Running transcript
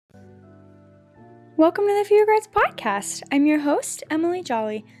Welcome to the Few Regrets Podcast. I'm your host, Emily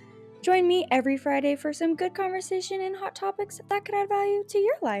Jolly. Join me every Friday for some good conversation and hot topics that could add value to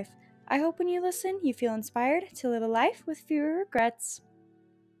your life. I hope when you listen, you feel inspired to live a life with fewer regrets.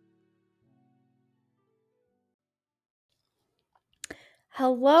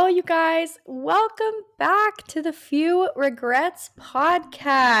 Hello, you guys. Welcome back to the Few Regrets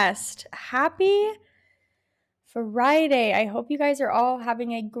Podcast. Happy Friday. I hope you guys are all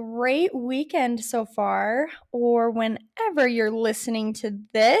having a great weekend so far, or whenever you're listening to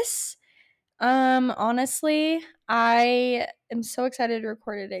this. Honestly, I am so excited to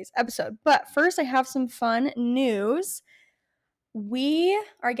record today's episode. But first, I have some fun news.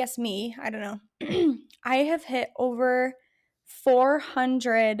 I guess me, I don't know. I have hit over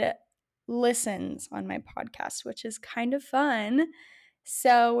 400 listens on my podcast, which is kind of fun.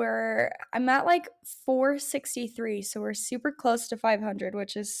 So I'm at like 463, so we're super close to 500,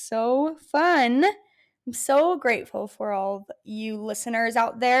 which is so fun. I'm so grateful for all of you listeners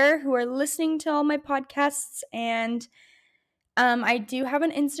out there who are listening to all my podcasts. And I do have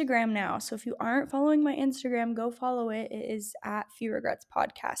an Instagram now. So if you aren't following my Instagram, go follow it. It is at Few Regrets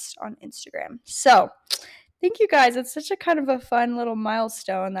Podcast on Instagram. So thank you guys. It's such a kind of a fun little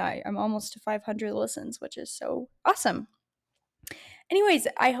milestone that I'm almost to 500 listens, which is so awesome. Anyways,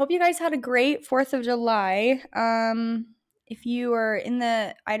 I hope you guys had a great 4th of July. If you are in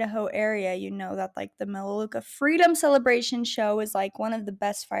the Idaho area, you know that like the Melaleuca Freedom Celebration show is like one of the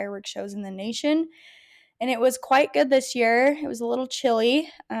best fireworks shows in the nation. And it was quite good this year. It was a little chilly,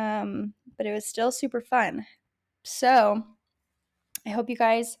 but it was still super fun. So I hope you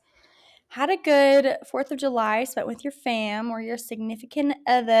guys had a good 4th of July spent with your fam or your significant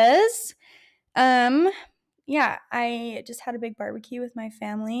others. Yeah, I just had a big barbecue with my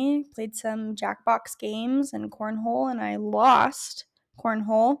family, played some Jackbox games and cornhole, and I lost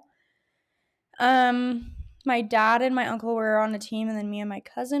cornhole. My dad and my uncle were on a team, and then me and my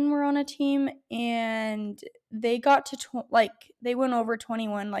cousin were on a team, and they got to they went over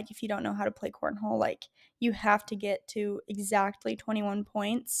 21. Like, if you don't know how to play cornhole, like you have to get to exactly 21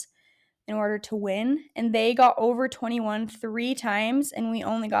 points in order to win, and they got over 21 3 times, and we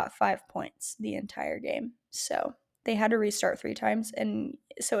only got 5 points the entire game. So they had to restart 3 times, and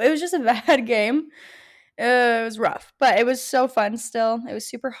so it was just a bad game. It was rough, but it was so fun still. It was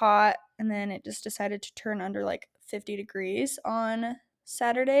super hot, and then it just decided to turn under like 50 degrees on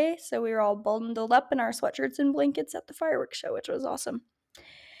Saturday, so we were all bundled up in our sweatshirts and blankets at the fireworks show, which was awesome.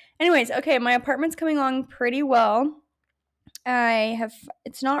 Anyways, okay, my apartment's coming along pretty well.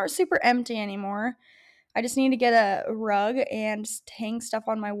 It's not super empty anymore. I just need to get a rug and hang stuff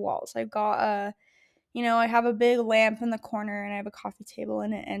on my walls. I've got I have a big lamp in the corner, and I have a coffee table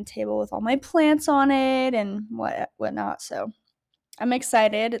and an end table with all my plants on it and whatnot. So I'm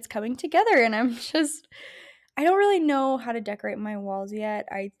excited. It's coming together, and I don't really know how to decorate my walls yet.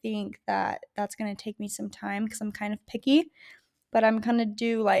 I think that's going to take me some time because I'm kind of picky, but I'm going to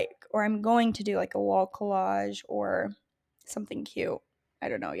do like a wall collage or something cute. I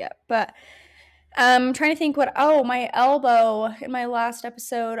don't know yet, but I'm trying to think my elbow in my last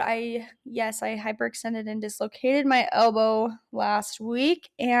episode, I hyperextended and dislocated my elbow last week,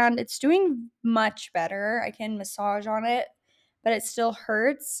 and it's doing much better. I can massage on it, but it still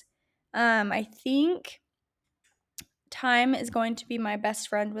hurts. I think time is going to be my best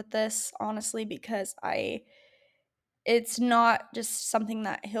friend with this, honestly, because it's not just something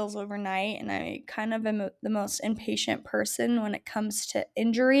that heals overnight, and I kind of am the most impatient person when it comes to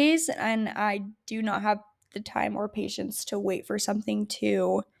injuries, and I do not have the time or patience to wait for something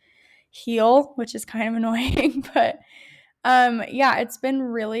to heal, which is kind of annoying. But yeah, it's been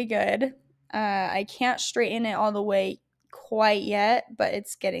really good. I can't straighten it all the way quite yet, but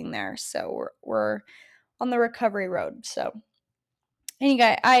it's getting there, so we're on the recovery road. So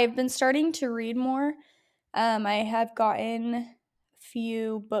anyway, I've been starting to read more. I have gotten a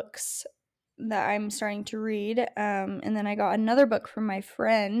few books that I'm starting to read, and then I got another book from my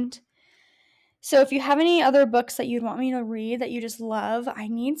friend. So if you have any other books that you'd want me to read that you just love, I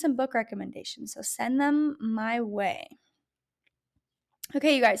need some book recommendations, so send them my way.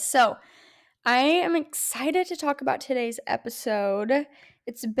 Okay, you guys, so I am excited to talk about today's episode.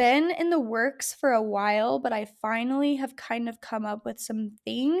 It's been in the works for a while, but I finally have kind of come up with some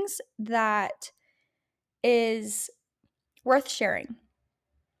things that is worth sharing.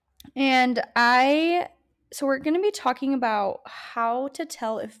 And so we're going to be talking about how to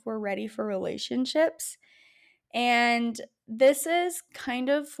tell if we're ready for relationships. And this is kind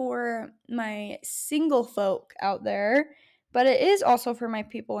of for my single folk out there, But it is also for my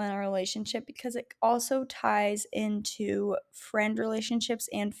people in a relationship because it also ties into friend relationships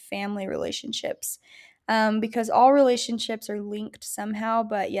and family relationships. Because all relationships are linked somehow,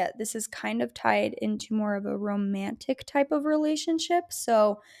 but yet this is kind of tied into more of a romantic type of relationship.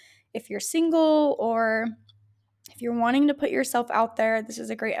 So if you're single or if you're wanting to put yourself out there, this is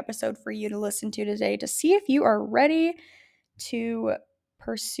a great episode for you to listen to today to see if you are ready to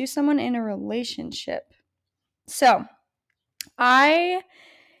pursue someone in a relationship. So, I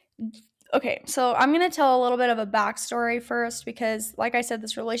so I'm going to tell a little bit of a backstory first because, like I said,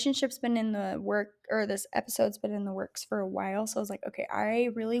 this relationship's been in the work, or this episode's been in the works for a while. So I was like, okay, I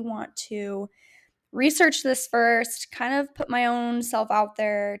really want to research this first, kind of put my own self out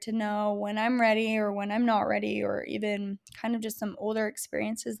there to know when I'm ready or when I'm not ready, or even kind of just some older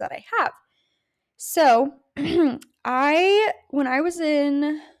experiences that I have. So, when I was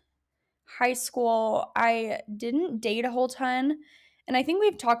in high school, I didn't date a whole ton. And I think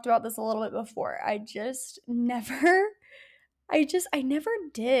we've talked about this a little bit before. I just never I never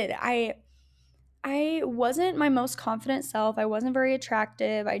did. I wasn't my most confident self. I wasn't very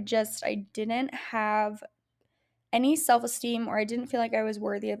attractive. I didn't have any self-esteem, or I didn't feel like I was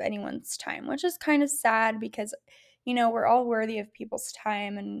worthy of anyone's time, which is kind of sad because we're all worthy of people's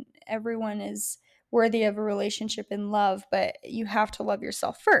time and everyone is worthy of a relationship and love, but you have to love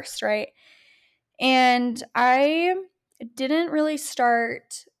yourself first, right? And I didn't really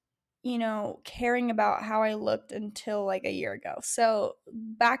start, caring about how I looked until like a year ago. So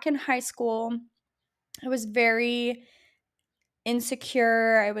back in high school, I was very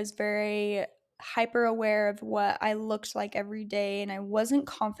insecure. I was very hyper aware of what I looked like every day, and I wasn't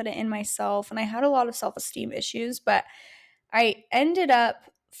confident in myself. And I had a lot of self esteem issues, but I ended up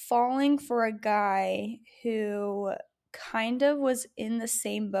falling for a guy who kind of was in the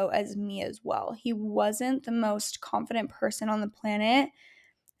same boat as me as well. He wasn't the most confident person on the planet.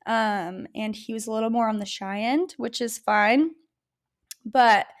 And he was a little more on the shy end, which is fine.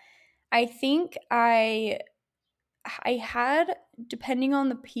 But I think I had, depending on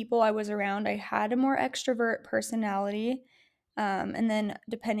the people I was around, I had a more extrovert personality. And then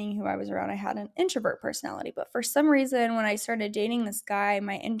depending who I was around, I had an introvert personality. But for some reason, when I started dating this guy,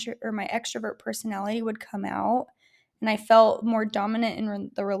 my extrovert personality would come out, and I felt more dominant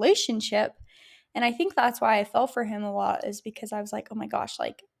in the relationship. And I think that's why I fell for him a lot, is because I was like, oh my gosh,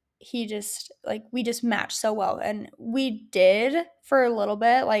 like we just matched so well. And we did for a little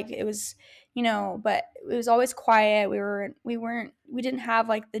bit, like it was, but it was always quiet. We didn't have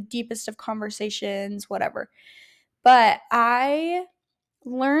like the deepest of conversations, whatever. But I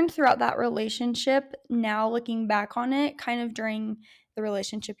learned throughout that relationship, now looking back on it, kind of during the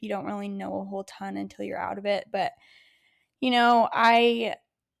relationship, you don't really know a whole ton until you're out of it. But, I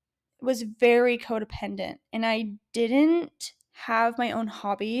was very codependent and I didn't have my own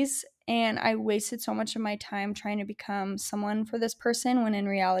hobbies, and I wasted so much of my time trying to become someone for this person when in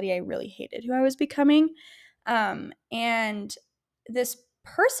reality I really hated who I was becoming. And this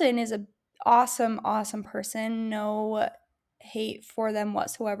person is a awesome person. No hate for them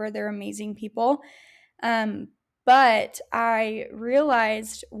whatsoever. They're amazing people. Um, but I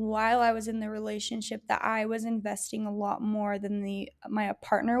realized while I was in the relationship that I was investing a lot more than my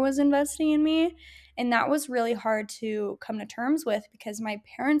partner was investing in me. And that was really hard to come to terms with because my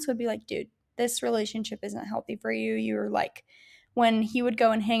parents would be like, dude, this relationship isn't healthy for you. You're like, when he would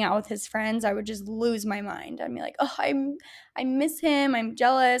go and hang out with his friends, I would just lose my mind. I'd be like, oh, I miss him. I'm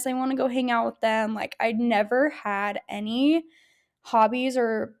jealous. I want to go hang out with them. Like, I'd never had any hobbies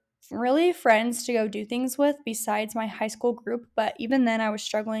or really friends to go do things with besides my high school group. But even then, I was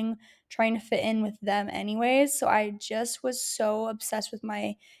struggling trying to fit in with them anyways. So I just was so obsessed with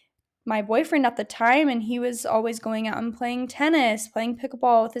my boyfriend at the time, and he was always going out and playing tennis, playing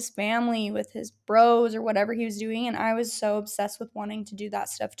pickleball with his family, with his bros, or whatever he was doing. And I was so obsessed with wanting to do that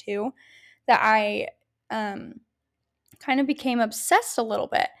stuff too that I kind of became obsessed a little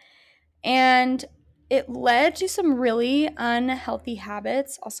bit. And it led to some really unhealthy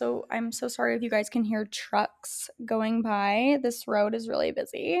habits. Also, I'm so sorry if you guys can hear trucks going by. This road is really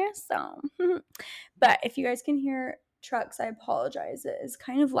busy. So, but if you guys can hear trucks, I apologize. It is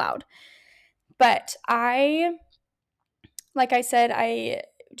kind of loud. But like I said, I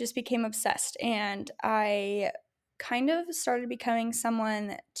just became obsessed, and I kind of started becoming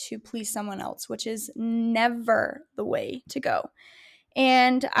someone to please someone else, which is never the way to go.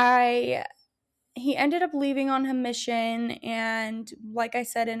 And I he ended up leaving on a mission, and like I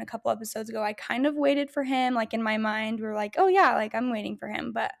said in a couple episodes ago, I kind of waited for him. Like in my mind, we were like, oh yeah, like I'm waiting for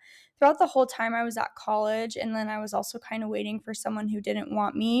him. But throughout the whole time I was at college, and then I was also kind of waiting for someone who didn't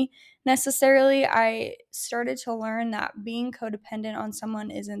want me necessarily, I started to learn that being codependent on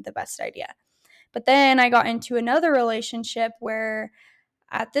someone isn't the best idea. But then I got into another relationship where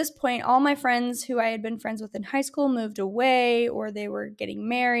at this point, all my friends who I had been friends with in high school moved away, or they were getting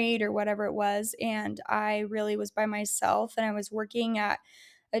married or whatever it was. And I really was by myself, and I was working at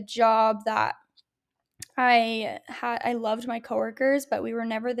a job that I loved my coworkers, but we were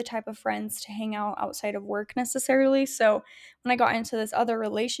never the type of friends to hang out outside of work necessarily. So when I got into this other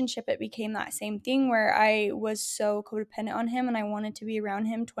relationship, it became that same thing where I was so codependent on him and I wanted to be around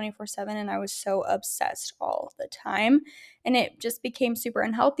him 24/7, and I was so obsessed all the time. And it just became super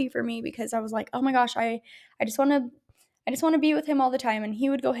unhealthy for me because I was like, "Oh my gosh, I just want to I just want to be with him all the time." And he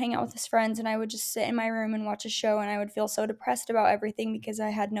would go hang out with his friends, and I would just sit in my room and watch a show, and I would feel so depressed about everything because I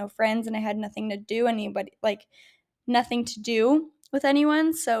had no friends and I had nothing to do, nothing to do with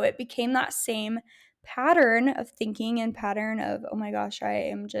anyone. So it became that same pattern of thinking and pattern of, oh my gosh,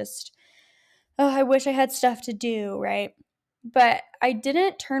 I wish I had stuff to do, right? But I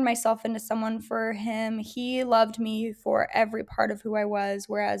didn't turn myself into someone for him. He loved me for every part of who I was,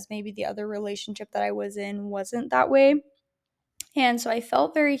 whereas maybe the other relationship that I was in wasn't that way. And so I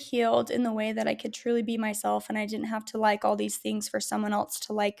felt very healed in the way that I could truly be myself and I didn't have to like all these things for someone else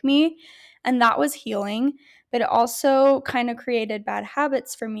to like me. And that was healing. But it also kind of created bad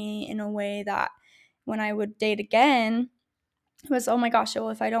habits for me in a way that when I would date again, it was, oh my gosh, well,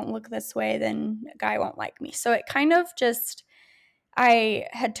 if I don't look this way, then a guy won't like me. So it kind of just, I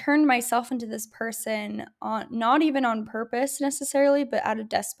had turned myself into this person on not even on purpose necessarily, but out of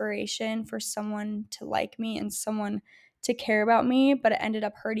desperation for someone to like me and someone to care about me, but it ended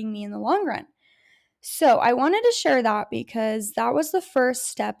up hurting me in the long run. So, I wanted to share that because that was the first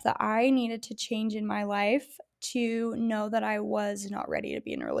step that I needed to change in my life to know that I was not ready to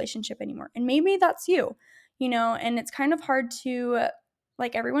be in a relationship anymore. And maybe that's you, and it's kind of hard to,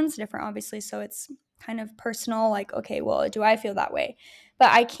 like, everyone's different, obviously. So, it's kind of personal, like, okay, well, do I feel that way?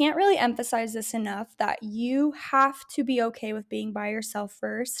 But I can't really emphasize this enough that you have to be okay with being by yourself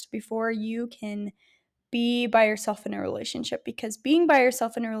first before you can be by yourself in a relationship, because being by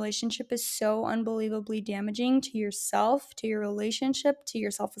yourself in a relationship is so unbelievably damaging to yourself, to your relationship, to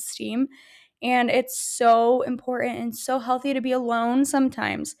your self esteem. And it's so important and so healthy to be alone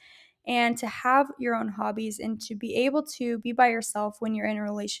sometimes and to have your own hobbies and to be able to be by yourself when you're in a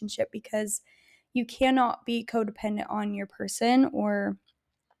relationship, because you cannot be codependent on your person or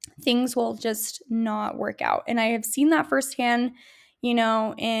things will just not work out. And I have seen that firsthand,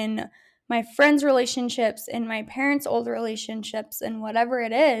 in my friends' relationships, in my parents' old relationships, and whatever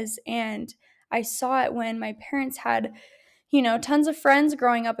it is. And I saw it when my parents had tons of friends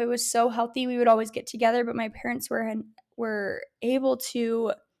growing up. It was so healthy. We would always get together, but my parents were able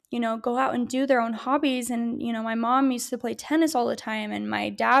to go out and do their own hobbies. And my mom used to play tennis all the time, and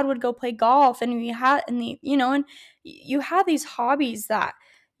my dad would go play golf. And we had, and you have these hobbies that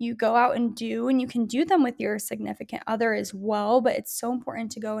you go out and do, and you can do them with your significant other as well. But it's so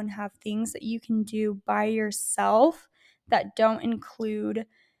important to go and have things that you can do by yourself that don't include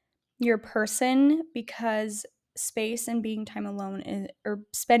your person, because space and being time alone or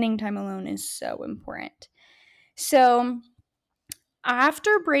spending time alone is so important. So,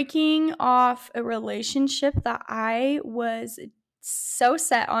 after breaking off a relationship that I was so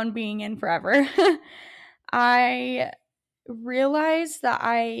set on being in forever, I realized that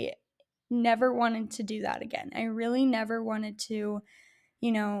I never wanted to do that again. I really never wanted to,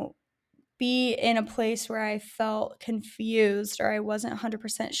 you know, be in a place where I felt confused or I wasn't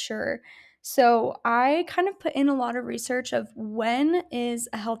 100% sure. So I kind of put in a lot of research of when is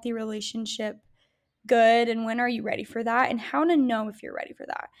a healthy relationship good and when are you ready for that and how to know if you're ready for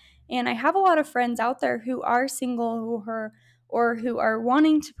that. And I have a lot of friends out there who are single who are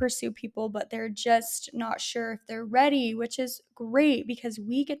wanting to pursue people, but they're just not sure if they're ready, which is great because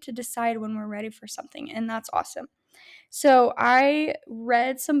we get to decide when we're ready for something, and that's awesome. So I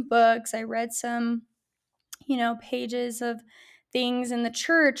read some books, I read some pages of things in the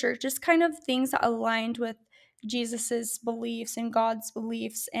church or just kind of things that aligned with Jesus's beliefs and God's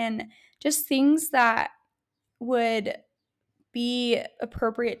beliefs and just things that would be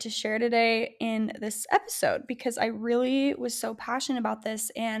appropriate to share today in this episode because I really was so passionate about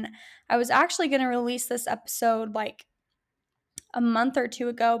this, and I was actually going to release this episode like a month or two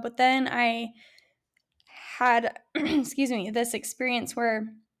ago, but then I had excuse me, this experience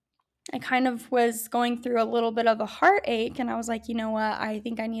where I kind of was going through a little bit of a heartache, and I was like, you know what? I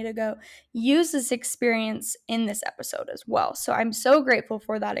think I need to go use this experience in this episode as well. So I'm so grateful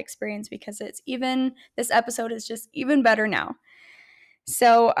for that experience because this episode is just even better now.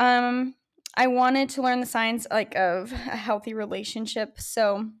 So, I wanted to learn the signs like of a healthy relationship.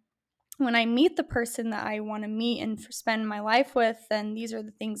 So when I meet the person that I want to meet and spend my life with, then these are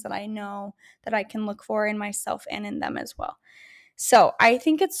the things that I know that I can look for in myself and in them as well. So I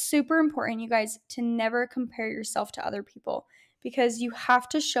think it's super important, you guys, to never compare yourself to other people because you have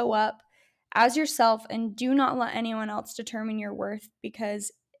to show up as yourself and do not let anyone else determine your worth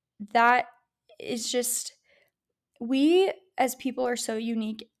because that is just, we as people are so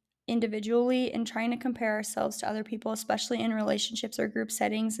unique individually, and trying to compare ourselves to other people, especially in relationships or group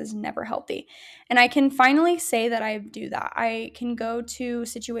settings, is never healthy. And I can finally say that I do that. I can go to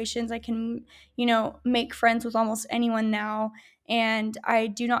situations, I can, make friends with almost anyone now, and I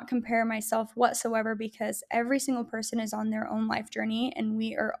do not compare myself whatsoever because every single person is on their own life journey and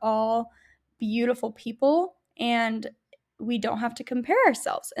we are all beautiful people, and we don't have to compare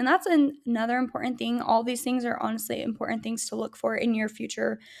ourselves. And that's another important thing. All these things are honestly important things to look for in your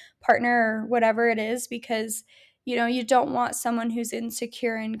future partner or whatever it is, because you don't want someone who's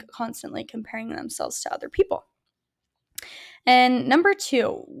insecure and constantly comparing themselves to other people. And number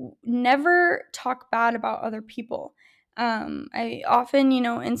 2, never talk bad about other people. I often,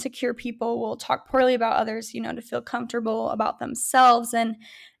 insecure people will talk poorly about others, to feel comfortable about themselves, and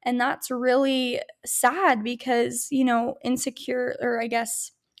that's really sad because insecure, or I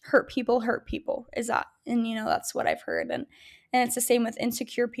guess hurt people is that, and that's what I've heard, and it's the same with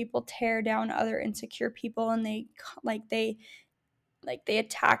insecure people tear down other insecure people, and they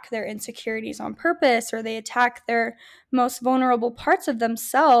attack their insecurities on purpose, or they attack their most vulnerable parts of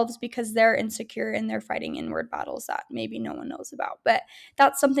themselves because they're insecure and they're fighting inward battles that maybe no one knows about. But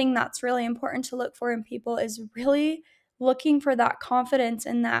that's something that's really important to look for in people, is really looking for that confidence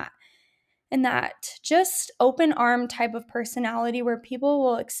and that just open arm type of personality where people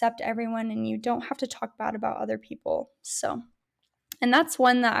will accept everyone and you don't have to talk bad about other people. So, and that's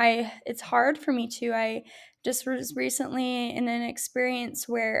one that it's hard for me to. I just was recently in an experience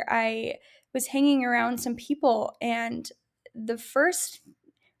where I was hanging around some people, and the first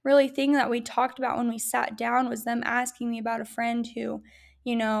really thing that we talked about when we sat down was them asking me about a friend who,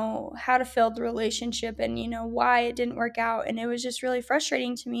 had a failed relationship and, why it didn't work out. And it was just really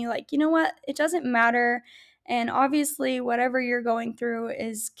frustrating to me. Like, you know what? It doesn't matter. And obviously, whatever you're going through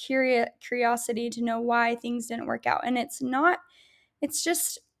is curiosity to know why things didn't work out. And it's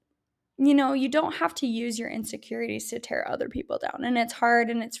just, you don't have to use your insecurities to tear other people down. And it's hard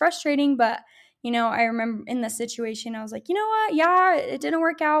and it's frustrating, but I remember in the situation, I was like, you know what? Yeah, it didn't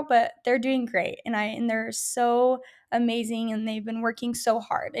work out, but they're doing great. And they're so amazing and they've been working so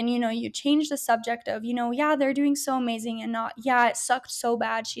hard. And you change the subject of, yeah, they're doing so amazing, and not, yeah, it sucked so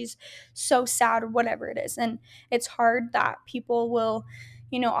bad. She's so sad, or whatever it is. And it's hard that people will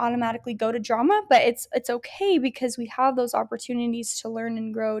automatically go to drama, but it's okay because we have those opportunities to learn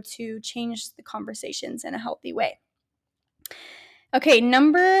and grow to change the conversations in a healthy way. Okay,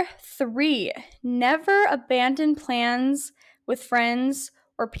 number 3, never abandon plans with friends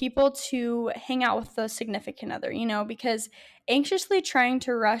or people to hang out with the significant other, because anxiously trying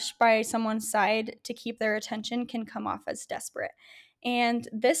to rush by someone's side to keep their attention can come off as desperate. And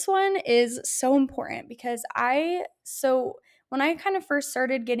this one is so important because when I kind of first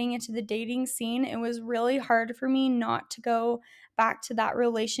started getting into the dating scene, it was really hard for me not to go back to that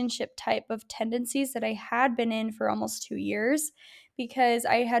relationship type of tendencies that I had been in for almost 2 years, because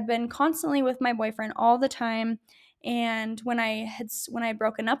I had been constantly with my boyfriend all the time. And when I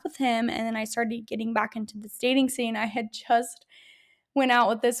broken up with him and then I started getting back into this dating scene, I had just went out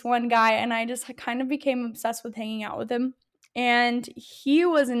with this one guy and I just kind of became obsessed with hanging out with him. And he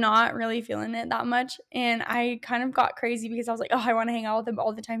was not really feeling it that much. And I kind of got crazy because I was like, oh, I want to hang out with him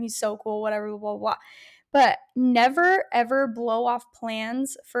all the time. He's so cool, whatever, blah, blah, blah. But never, ever blow off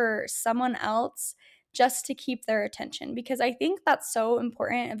plans for someone else just to keep their attention, because I think that's so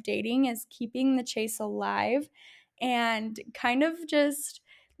important of dating, is keeping the chase alive, and kind of just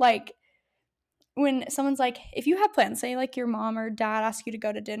like when someone's like, if you have plans, say like your mom or dad ask you to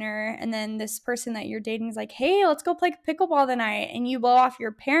go to dinner, and then this person that you're dating is like, hey, let's go play pickleball tonight, and you blow off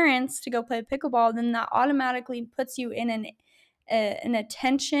your parents to go play pickleball, then that automatically puts you in an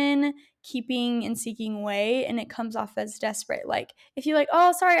attention keeping and seeking way, and it comes off as desperate. Like if you're like,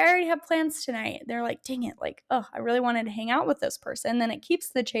 oh, sorry, I already have plans tonight, they're like, dang it, like, oh, I really wanted to hang out with this person, then it keeps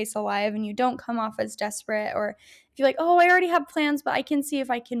the chase alive and you don't come off as desperate. Or if you're like, oh, I already have plans, but I can see if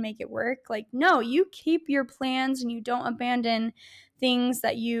I can make it work, like, no, you keep your plans and you don't abandon things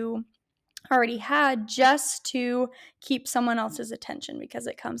that you already had just to keep someone else's attention because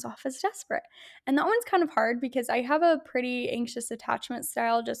it comes off as desperate. And that one's kind of hard because I have a pretty anxious attachment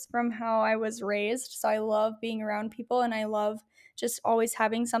style just from how I was raised. So I love being around people and I love just always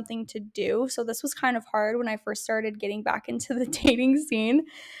having something to do. So this was kind of hard when I first started getting back into the dating scene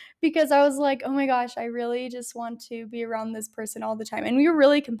because I was like, oh my gosh, I really just want to be around this person all the time. And we were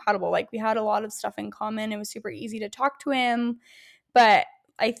really compatible. Like we had a lot of stuff in common. It was super easy to talk to him. But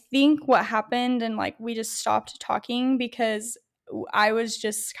I think what happened and like we just stopped talking because I was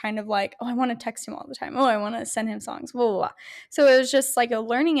just kind of like, oh, I want to text him all the time. Oh, I want to send him songs, blah, blah, blah. So it was just like a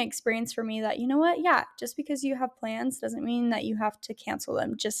learning experience for me that, you know what? Yeah, just because you have plans doesn't mean that you have to cancel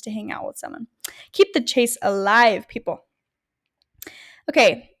them just to hang out with someone. Keep the chase alive, people.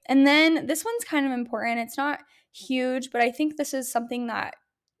 Okay, and then this one's kind of important. It's not huge, but I think this is something that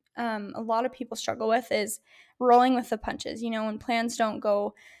a lot of people struggle with is rolling with the punches. When plans don't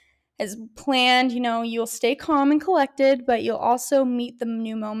go as planned, you'll stay calm and collected, but you'll also meet the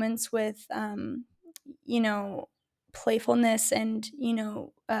new moments with, playfulness and,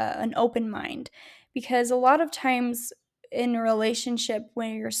 an open mind. Because a lot of times in a relationship,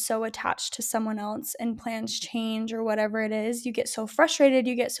 when you're so attached to someone else and plans change or whatever it is, you get so frustrated,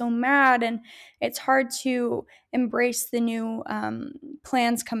 you get so mad, and it's hard to embrace the new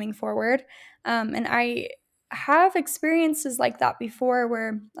plans coming forward. And I have experiences like that before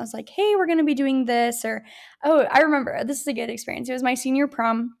where I was like, hey, we're going to be doing this. Or, oh, I remember this is a good experience. It was my senior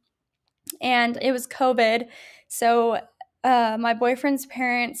prom and it was COVID. So my boyfriend's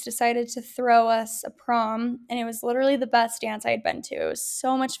parents decided to throw us a prom, and it was literally the best dance I had been to. It was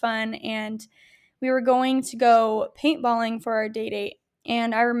so much fun. And we were going to go paintballing for our date.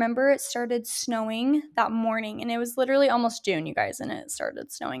 And I remember it started snowing that morning, and it was literally almost June, you guys, and it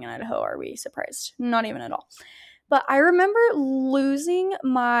started snowing in Idaho. Are we surprised? Not even at all. But I remember losing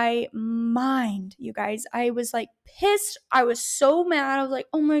my mind, you guys. I was like pissed. I was so mad. I was like,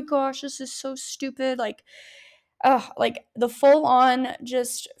 oh my gosh, this is so stupid. Like the full on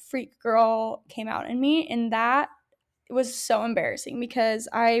just freak girl came out in me. And that was so embarrassing because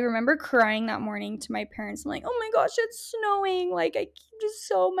I remember crying that morning to my parents. I'm like, oh my gosh, it's snowing. Like, I'm just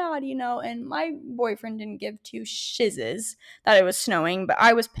so mad, And my boyfriend didn't give two shizzes that it was snowing, but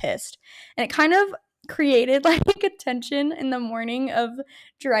I was pissed. And it kind of created like a tension in the morning of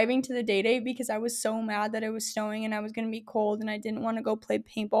driving to the date because I was so mad that it was snowing and I was going to be cold and I didn't want to go play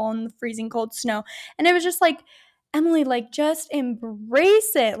paintball in the freezing cold snow. And it was just like, Emily, like, just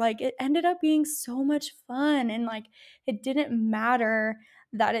embrace it. Like, it ended up being so much fun. And, like, it didn't matter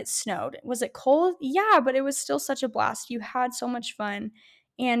that it snowed. Was it cold? Yeah, but it was still such a blast. You had so much fun.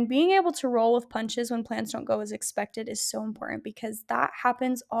 And being able to roll with punches when plans don't go as expected is so important because that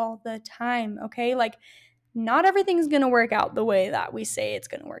happens all the time, okay? Like, not everything's going to work out the way that we say it's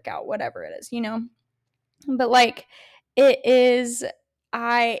going to work out, whatever it is, But, like, it is,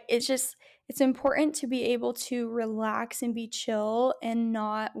 it's important to be able to relax and be chill and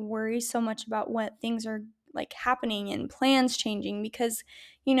not worry so much about what things are like happening and plans changing because,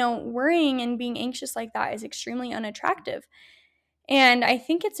 worrying and being anxious like that is extremely unattractive. And I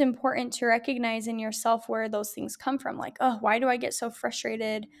think it's important to recognize in yourself where those things come from. Like, oh, why do I get so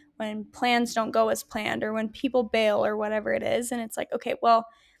frustrated when plans don't go as planned or when people bail or whatever it is? And it's like, okay, well,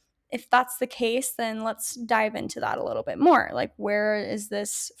 if that's the case, then let's dive into that a little bit more. Like, where is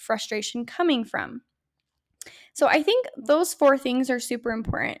this frustration coming from? So I think those 4 things are super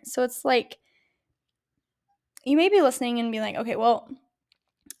important. So it's like, you may be listening and be like, okay, well,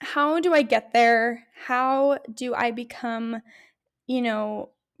 how do I get there? How do I become,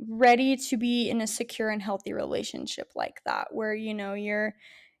 ready to be in a secure and healthy relationship like that, where, you're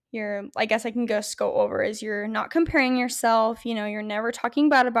I guess I can just go over is you're not comparing yourself, you're never talking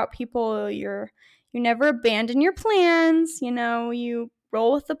bad about people, you never abandon your plans, you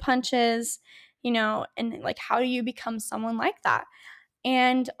roll with the punches, and like how do you become someone like that?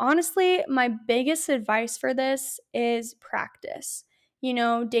 And honestly, my biggest advice for this is practice.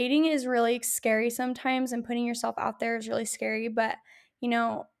 Dating is really scary sometimes and putting yourself out there is really scary, but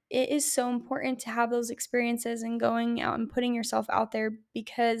it is so important to have those experiences and going out and putting yourself out there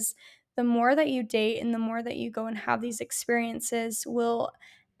because the more that you date and the more that you go and have these experiences will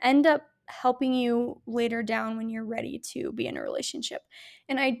end up helping you later down when you're ready to be in a relationship.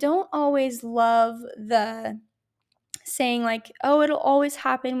 And I don't always love the saying like, oh, it'll always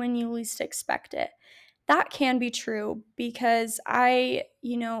happen when you least expect it. That can be true because when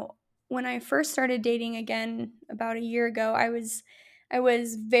I first started dating again about a year ago, I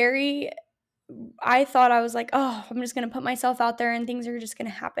thought I was like, oh, I'm just going to put myself out there and things are just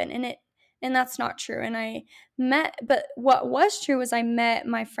going to happen. And it And that's not true. And but what was true was I met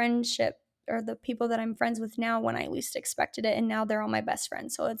my friendship or the people that I'm friends with now when I least expected it. And now they're all my best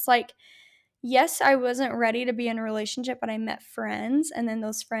friends. So it's like, yes, I wasn't ready to be in a relationship, but I met friends, and then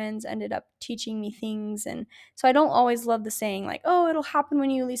those friends ended up teaching me things. And so I don't always love the saying, like, oh, it'll happen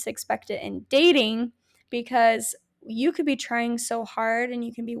when you least expect it in dating, because you could be trying so hard and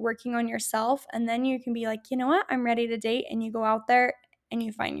you can be working on yourself, and then you can be like, you know what, I'm ready to date, and you go out there and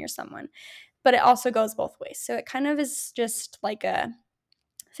you find your someone. But it also goes both ways. So it kind of is just like a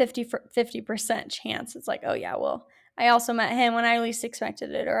 50% chance. It's like, oh yeah, well, I also met him when I least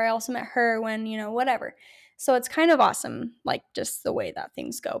expected it, or I also met her when, whatever. So it's kind of awesome, like just the way that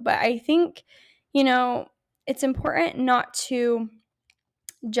things go. But I think, it's important not to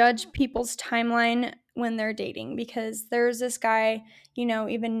judge people's timeline when they're dating, because there's this guy,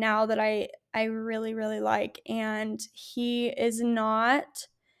 even now that I really, really like, and he is not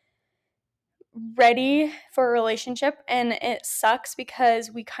ready for a relationship, and it sucks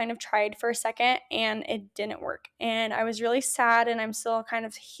because we kind of tried for a second and it didn't work, and I was really sad, and I'm still kind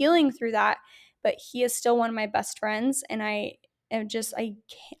of healing through that. But he is still one of my best friends, and I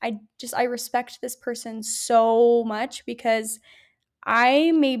respect this person so much, because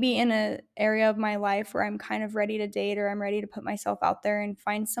I may be in an area of my life where I'm kind of ready to date, or I'm ready to put myself out there and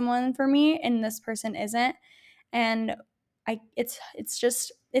find someone for me, and this person isn't. And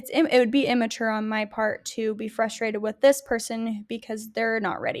it would be immature on my part to be frustrated with this person because they're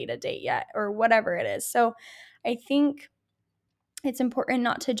not ready to date yet, or whatever it is. So I think it's important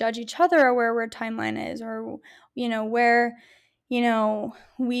not to judge each other, or where our timeline is, or where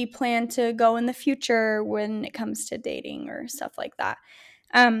we plan to go in the future when it comes to dating or stuff like that.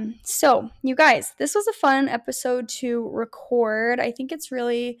 So you guys, this was a fun episode to record. I think it's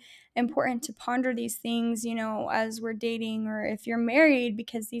really important to ponder these things, as we're dating, or if you're married,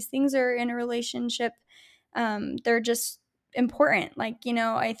 because these things are in a relationship. They're just important. Like,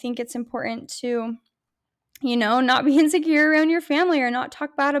 I think it's important to, not be insecure around your family, or not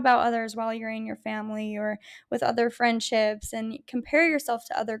talk bad about others while you're in your family or with other friendships, and compare yourself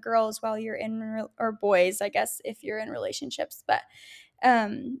to other girls while you're or boys, I guess, if you're in relationships. But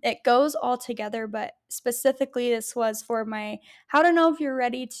it goes all together. But specifically, this was for my how to know if you're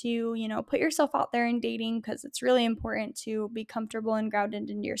ready to, put yourself out there in dating, because it's really important to be comfortable and grounded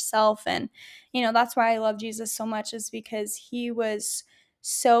in yourself. And, that's why I love Jesus so much, is because he was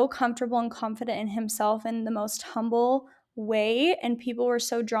so comfortable and confident in himself in the most humble way, and people were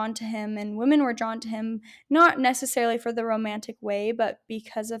so drawn to him, and women were drawn to him, not necessarily for the romantic way, but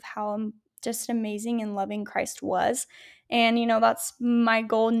because of how just amazing and loving Christ was. And that's my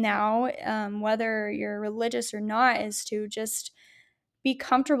goal now, whether you're religious or not, is to just be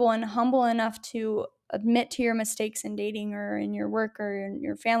comfortable and humble enough to admit to your mistakes in dating, or in your work, or in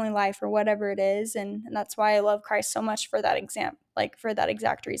your family life, or whatever it is. And that's why I love Christ so much, for that for that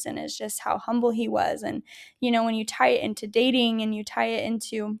exact reason, is just how humble he was. And when you tie it into dating, and you tie it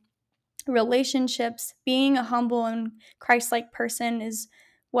into relationships, being a humble and Christ-like person is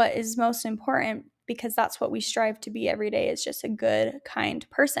what is most important, because that's what we strive to be every day, is just a good, kind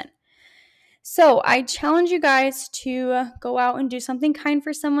person. So I challenge you guys to go out and do something kind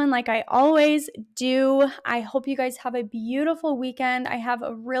for someone, like I always do. I hope you guys have a beautiful weekend. I have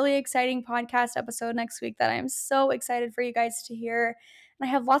a really exciting podcast episode next week that I'm so excited for you guys to hear. And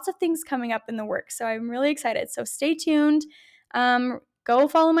I have lots of things coming up in the works, so I'm really excited. So stay tuned. Go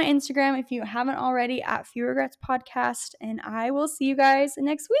follow my Instagram if you haven't already, at Few Regrets Podcast, and I will see you guys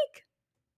next week.